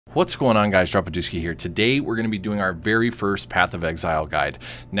What's going on, guys? Dropadooski here. Today we're going to be doing our very first Path of Exile guide.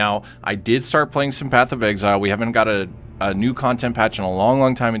 Now, I did start playing some Path of Exile. We haven't got a new content patch in a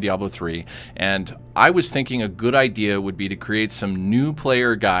long time in Diablo 3, and I was thinking a good idea would be to create some new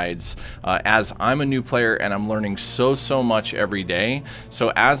player guides as I'm a new player and I'm learning so much every day.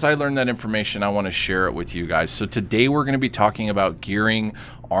 So as I learn that information, I want to share it with you guys. So today we're going to be talking about gearing,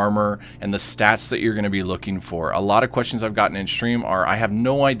 armor, and the stats that you're going to be looking for. A lot of questions I've gotten in stream are, I have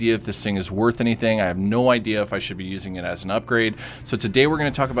no idea if this thing is worth anything. I have no idea if I should be using it as an upgrade. So today we're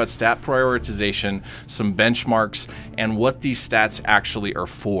going to talk about stat prioritization, some benchmarks, and what these stats actually are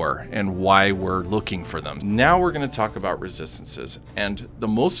for and why we're looking for them. Now we're going to talk about resistances. And the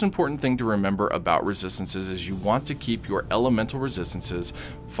most important thing to remember about resistances is you want to keep your elemental resistances,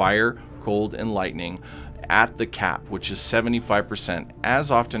 fire, cold, and lightning, at the cap, which is 75%, as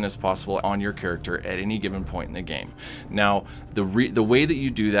often as possible on your character at any given point in the game. Now, the way that you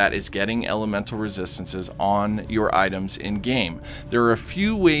do that is getting elemental resistances on your items in game. There are a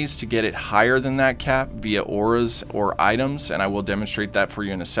few ways to get it higher than that cap via auras or items, and I will demonstrate that for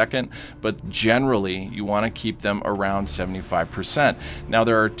you in a second, but generally you want to keep them around 75%. Now,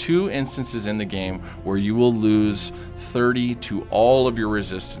 there are two instances in the game where you will lose 30 to all of your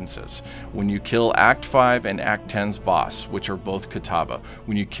resistances. When you kill Act 5 and Act 10's boss, which are both Katava.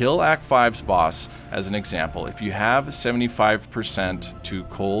 When you kill Act 5's boss, as an example, if you have 75% to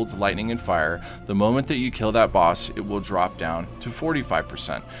cold, lightning, and fire, the moment that you kill that boss, it will drop down to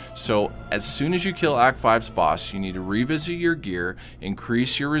 45%. So as soon as you kill Act 5's boss, you need to revisit your gear,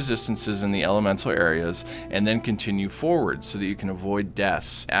 increase your resistances in the elemental areas, and then continue forward so that you can avoid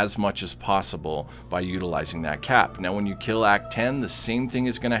deaths as much as possible by utilizing that cap. Now, when you kill Act 10, the same thing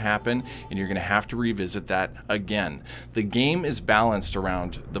is going to happen, and you're going to have to revisit that again. The game is balanced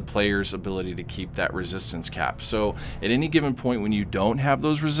around the player's ability to keep that resistance cap. So at any given point when you don't have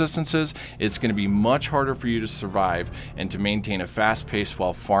those resistances, it's going to be much harder for you to survive and to maintain a fast pace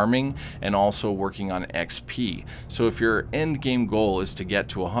while farming and also working on XP. So if your end game goal is to get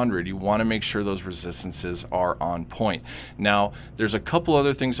to 100, you want to make sure those resistances are on point. Now, there's a couple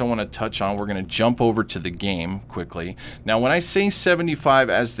other things I want to touch on. We're going to jump over to the game quickly. Now, when I say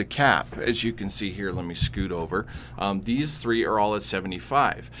 75 as the cap, as you can see here, let me scoot over. These three are all at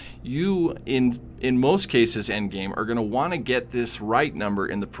 75. You, in most cases, endgame, are going to want to get this right number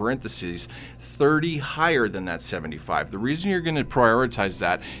in the parentheses 30 higher than that 75. The reason you're going to prioritize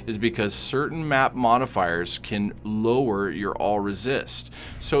that is because certain map modifiers can lower your all resist.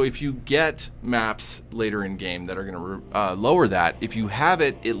 So if you get maps later in game that are going to lower that, if you have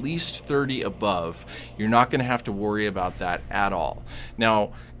it at least 30 above, you're not going to have to worry about that at all.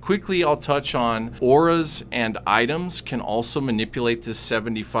 Now, quickly, I'll touch on auras and items can also manipulate this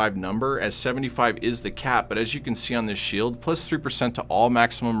 75 number, as 75 is the cap, but as you can see on this shield, plus 3% to all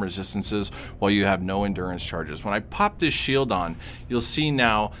maximum resistances while you have no endurance charges. When I pop this shield on, you'll see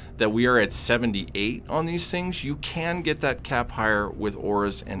now that we are at 78 on these things. You can get that cap higher with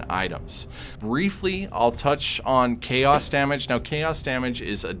auras and items. Briefly, I'll touch on chaos damage. Now, chaos damage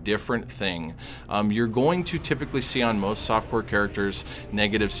is a different thing. You're going to typically see on most softcore characters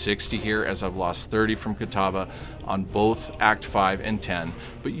negative 60 here, as I've lost 30 from Katava on both Act 5 and 10,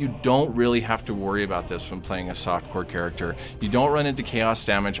 but you don't really have to worry about this when playing a softcore character. You don't run into chaos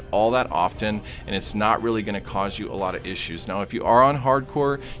damage all that often, and it's not really going to cause you a lot of issues. Now, if you are on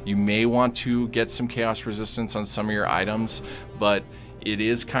hardcore, you may want to get some chaos resistance on some of your items, but it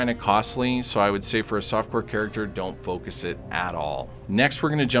is kind of costly, so I would say for a softcore character, don't focus it at all. Next, we're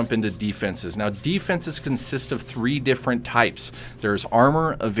going to jump into defenses. Now, defenses consist of three different types. There's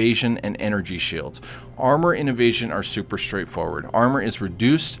armor, evasion, and energy shields. Armor and evasion are super straightforward. Armor is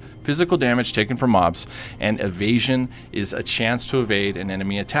reduced physical damage taken from mobs, and evasion is a chance to evade an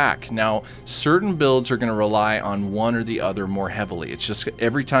enemy attack. Now, certain builds are going to rely on one or the other more heavily. It's just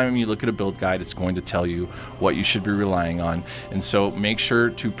every time you look at a build guide, it's going to tell you what you should be relying on, and so make sure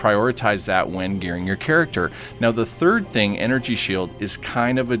to prioritize that when gearing your character. Now, the third thing, energy shield, is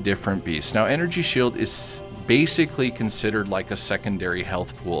kind of a different beast. Now, energy shield is basically considered like a secondary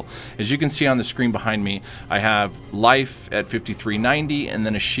health pool. As you can see on the screen behind me, I have life at 5390 and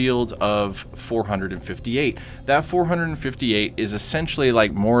then a shield of 458. That 458 is essentially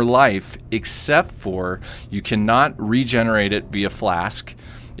like more life, except for you cannot regenerate it via flask,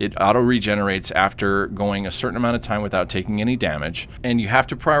 It auto regenerates after going a certain amount of time without taking any damage, and you have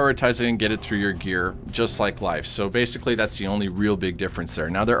to prioritize it and get it through your gear, just like life. So basically that's the only real big difference there.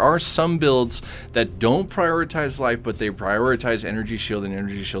 Now there are some builds that don't prioritize life, but they prioritize energy shield, and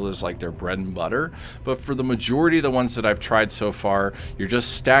energy shield is like their bread and butter. But for the majority of the ones that I've tried so far, you're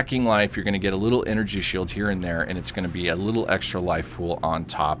just stacking life. You're going to get a little energy shield here and there, and it's going to be a little extra life pool on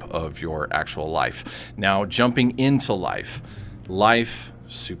top of your actual life. Now jumping into life,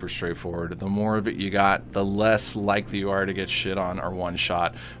 super straightforward. The more of it you got, the less likely you are to get shit on or one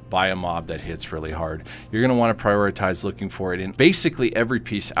shot by a mob that hits really hard. You're going to want to prioritize looking for it in basically every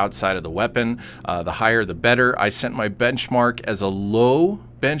piece outside of the weapon. The higher the better. I set my benchmark as a low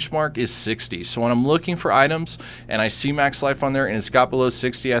benchmark is 60. So when I'm looking for items and I see max life on there and it's got below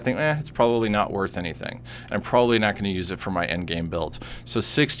 60, I think, it's probably not worth anything. And I'm probably not going to use it for my end game build. So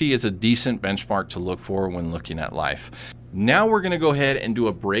 60 is a decent benchmark to look for when looking at life. Now we're going to go ahead and do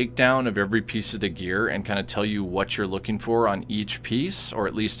a breakdown of every piece of the gear and kind of tell you what you're looking for on each piece, or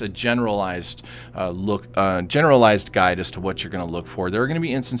at least a generalized generalized guide as to what you're going to look for. There are going to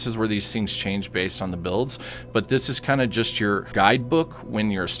be instances where these things change based on the builds, but this is kind of just your guidebook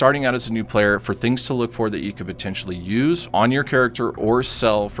when you're starting out as a new player for things to look for that you could potentially use on your character or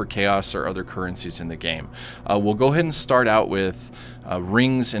sell for chaos or other currencies in the game. We'll go ahead and start out with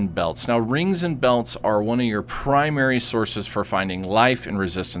rings and belts. Now rings and belts are one of your primary sources for finding life and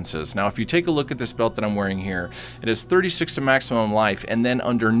resistances. Now if you take a look at this belt that I'm wearing here, it has 36 to maximum life, and then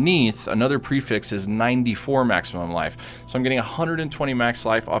underneath another prefix is 94 maximum life. So I'm getting 120 max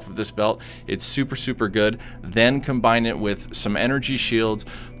life off of this belt. It's super good. Then combine it with some energy shields,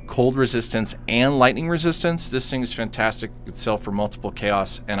 cold resistance, and lightning resistance. This thing is fantastic. It could sell for multiple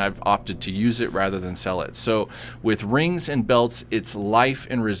chaos, and I've opted to use it rather than sell it. So with rings and belts, it's life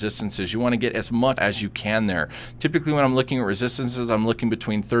and resistances. You want to get as much as you can there. Typically when I'm looking at resistances, I'm looking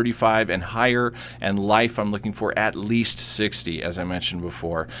between 35 and higher, and life I'm looking for at least 60, as I mentioned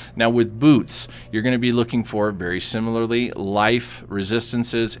before. Now with boots, you're going to be looking for, very similarly, life,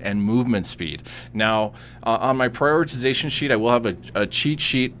 resistances, and movement speed. Now on my prioritization sheet, I will have a cheat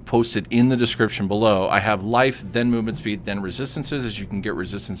sheet posted in the description below. I have life, then movement speed, then resistances, as you can get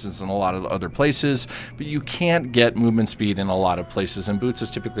resistances in a lot of other places, but you can't get movement speed in a lot of places, and boots is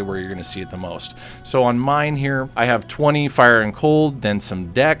typically where you're going to see it the most. So on mine here, I have 20 fire and cold, then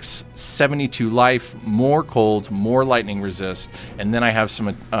some dex, 72 life, more cold, more lightning resist, and then I have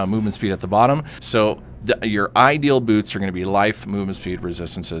some movement speed at the bottom. So your ideal boots are going to be life, movement speed,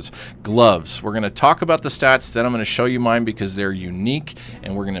 resistances. Gloves, we're going to talk about the stats, then I'm going to show you mine because they're unique,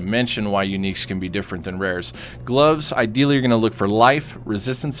 and we're going to mention why uniques can be different than rares. Gloves, ideally you're going to look for life,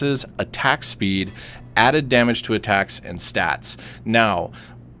 resistances, attack speed, added damage to attacks, and stats. Now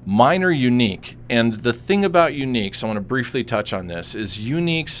mine are unique, and the thing about uniques, I want to briefly touch on this, is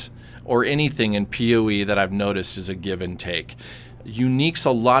uniques, or anything in PoE that I've noticed, is a give and take. Uniques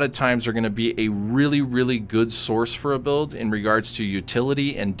a lot of times are going to be a really good source for a build in regards to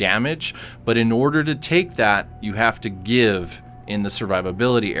utility and damage, but in order to take that, you have to give in the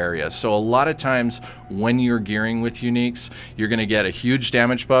survivability area. So a lot of times when you're gearing with uniques, you're going to get a huge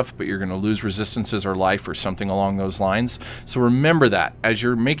damage buff, but you're going to lose resistances or life or something along those lines. So remember that as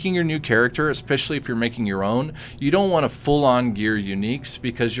you're making your new character, especially if you're making your own, you don't want to full-on gear uniques,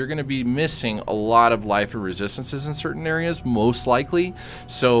 because you're going to be missing a lot of life or resistances in certain areas, most likely.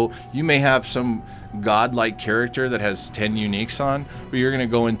 So you may have some godlike character that has 10 uniques on, but you're going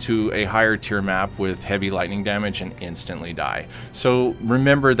to go into a higher tier map with heavy lightning damage and instantly die. So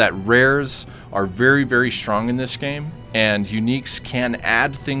remember that rares are very strong in this game, and uniques can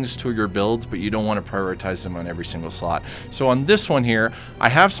add things to your build, but you don't want to prioritize them on every single slot. So on this one here, I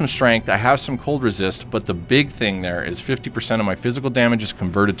have some strength, I have some cold resist, but the big thing there is 50% of my physical damage is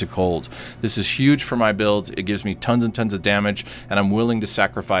converted to cold. This is huge for my build. It gives me tons and tons of damage, and I'm willing to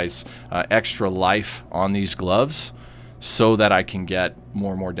sacrifice extra life on these gloves so that I can get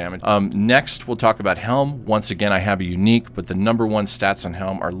more and more damage. Next, we'll talk about Helm. Once again, I have a unique, but the #1 stats on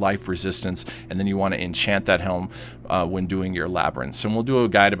Helm are life, resistance, and then you want to enchant that Helm when doing your labyrinths. And we'll do a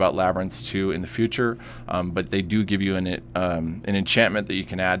guide about labyrinths too in the future, but they do give you an enchantment that you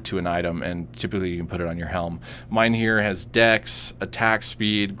can add to an item, and typically you can put it on your Helm. Mine here has dex, attack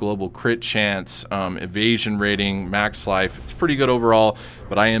speed, global crit chance, evasion rating, max life. It's pretty good overall,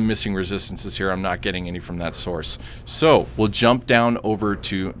 but I am missing resistances here. I'm not getting any from that source. So we'll jump down over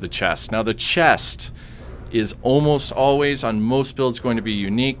to the chest. Now the chest is almost always on most builds going to be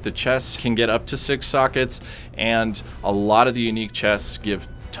unique. The chests can get up to 6 sockets, and a lot of the unique chests give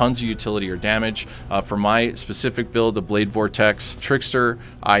tons of utility or damage. For my specific build, the Blade Vortex Trickster,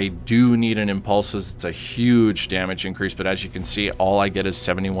 I do need an Impulses. It's a huge damage increase, but as you can see, all I get is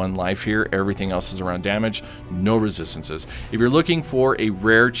 71 life here. Everything else is around damage, no resistances. If you're looking for a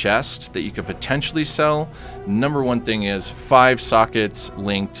rare chest that you could potentially sell, number one thing is 5 sockets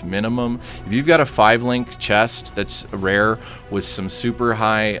linked minimum. If you've got a 5-link chest that's rare with some super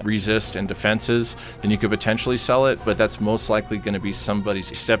high resist and defenses, then you could potentially sell it, but that's most likely going to be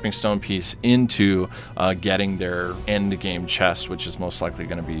somebody's stepping stone piece into getting their end game chest, which is most likely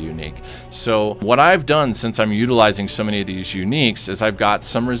going to be unique. So what I've done since I'm utilizing so many of these uniques is I've got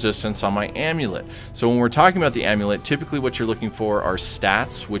some resistance on my amulet. So when we're talking about the amulet, typically what you're looking for are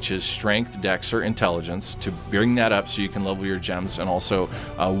stats, which is strength, dex, or intelligence, to bring that up so you can level your gems and also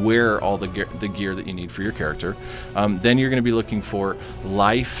wear all the gear that you need for your character. Then you're going to be looking for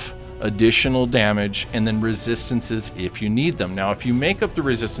life, additional damage, and then resistances if you need them. Now, if you make up the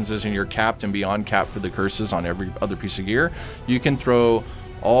resistances and you're capped and beyond capped for the curses on every other piece of gear, you can throw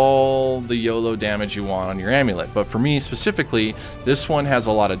all the YOLO damage you want on your amulet. But for me specifically, this one has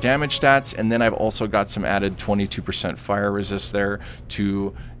a lot of damage stats, and then I've also got some added 22% fire resist there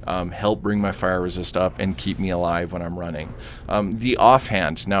to help bring my fire resist up and keep me alive when I'm running. The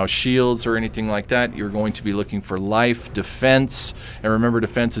offhand, now shields or anything like that, you're going to be looking for life, defense, and remember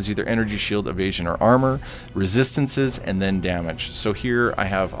defense is either energy, shield, evasion, or armor, resistances, and then damage. So here I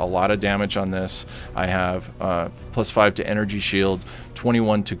have a lot of damage on this. I have +5 to energy shield,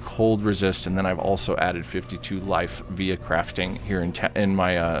 21 to cold resist, and then I've also added 52 life via crafting here in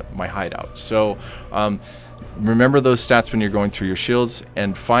my my hideout. So remember those stats when you're going through your shields.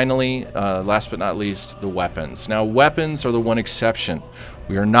 And finally, last but not least, the weapons. Now, weapons are the one exception.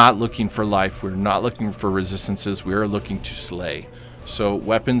 We are not looking for life. We're not looking for resistances. We are looking to slay. So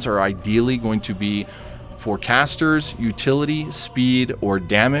weapons are ideally going to be for casters, utility, speed, or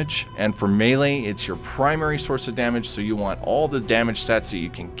damage. And for melee, it's your primary source of damage, so you want all the damage stats that you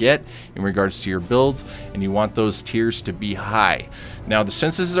can get in regards to your builds, and you want those tiers to be high. Now,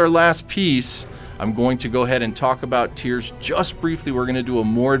 since this is our last piece, I'm going to go ahead and talk about tiers just briefly. We're going to do a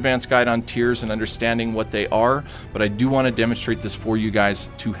more advanced guide on tiers and understanding what they are, but I do want to demonstrate this for you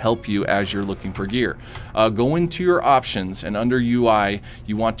guys to help you as you're looking for gear. Go into your options, and under UI,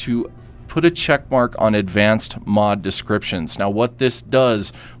 you want to put a check mark on advanced mod descriptions. Now, what this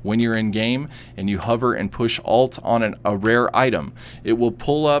does when you're in game and you hover and push Alt on a rare item, it will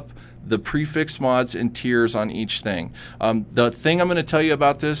pull up the prefix mods and tiers on each thing. The thing I'm going to tell you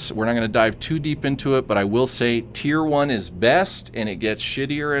about this, we're not going to dive too deep into it, but I will say tier 1 is best and it gets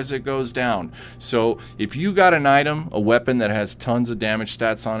shittier as it goes down. So if you got an item, a weapon that has tons of damage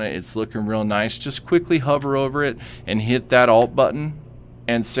stats on it, it's looking real nice, just quickly hover over it and hit that Alt button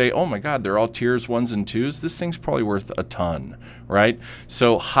and say, oh my God, they're all tiers 1s and 2s. This thing's probably worth a ton, right?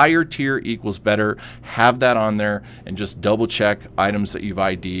 So higher tier equals better. Have that on there and just double check items that you've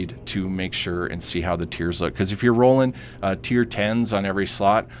ID'd to make sure and see how the tiers look. Because if you're rolling tier 10s on every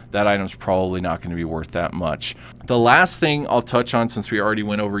slot, that item's probably not going to be worth that much. The last thing I'll touch on, since we already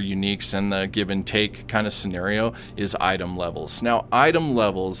went over uniques and the give and take kind of scenario, is item levels. Now, item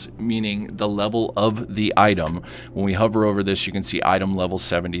levels, meaning the level of the item. When we hover over this, you can see item level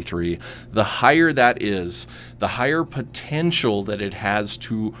 73. The higher that is, the higher potential that it has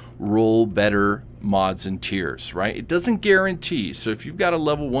to roll better mods and tiers, right? It doesn't guarantee. So if you've got a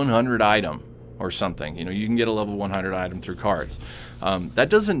level 100 item or something, you know, you can get a level 100 item through cards. That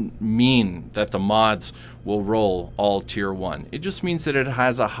doesn't mean that the mods will roll all tier 1. It just means that it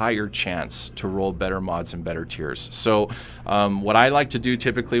has a higher chance to roll better mods and better tiers. So what I like to do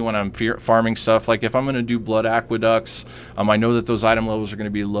typically when I'm farming stuff, like if I'm going to do blood aqueducts, I know that those item levels are going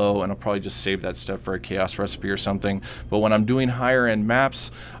to be low, and I'll probably just save that stuff for a chaos recipe or something. But when I'm doing higher end maps,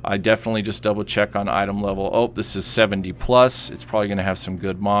 I definitely just double check on item level. Oh, this is 70 plus. It's probably going to have some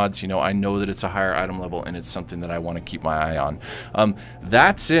good mods. You know, I know that it's a higher item level and it's something that I want to keep my eye on.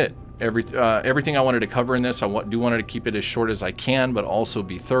 That's it. Everything I wanted to cover in this. I do wanted to keep it as short as I can, but also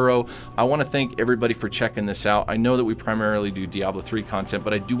be thorough. I want to thank everybody for checking this out. I know that we primarily do Diablo 3 content,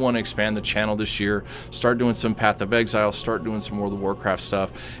 but I do want to expand the channel this year, start doing some Path of Exile, start doing some World of Warcraft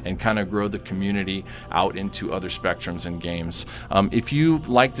stuff, and kind of grow the community out into other spectrums and games. If you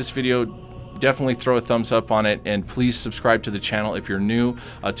like this video, definitely throw a thumbs up on it, and please subscribe to the channel if you're new.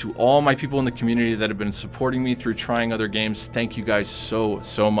 To all my people in the community that have been supporting me through trying other games, thank you guys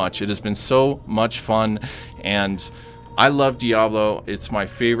so much. It has been so much fun, and I love Diablo. It's my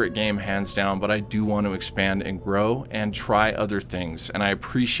favorite game, hands down, but I do want to expand and grow and try other things, and I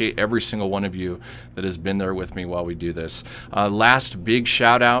appreciate every single one of you that has been there with me while we do this. Last big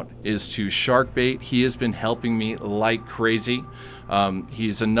shout out is to Sharkbait. He has been helping me like crazy.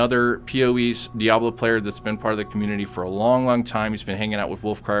 He's another PoE Diablo player that's been part of the community for a long time. He's been hanging out with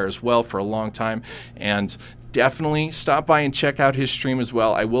Wolfcrier as well for a long time, and definitely stop by and check out his stream as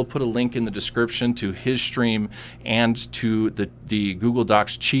well. I will put a link in the description to his stream and to the Google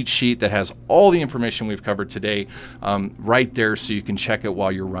Docs cheat sheet that has all the information we've covered today right there, so you can check it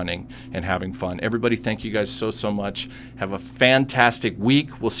while you're running and having fun. Everybody, thank you guys so much. Have a fantastic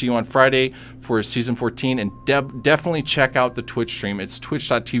week. We'll see you on Friday for season 14, and definitely check out the Twitch stream. It's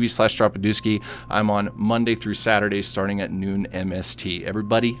twitch.tv/Dropaduski. I'm on Monday through Saturday starting at noon MST.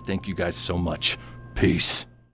 Everybody, thank you guys so much. Peace.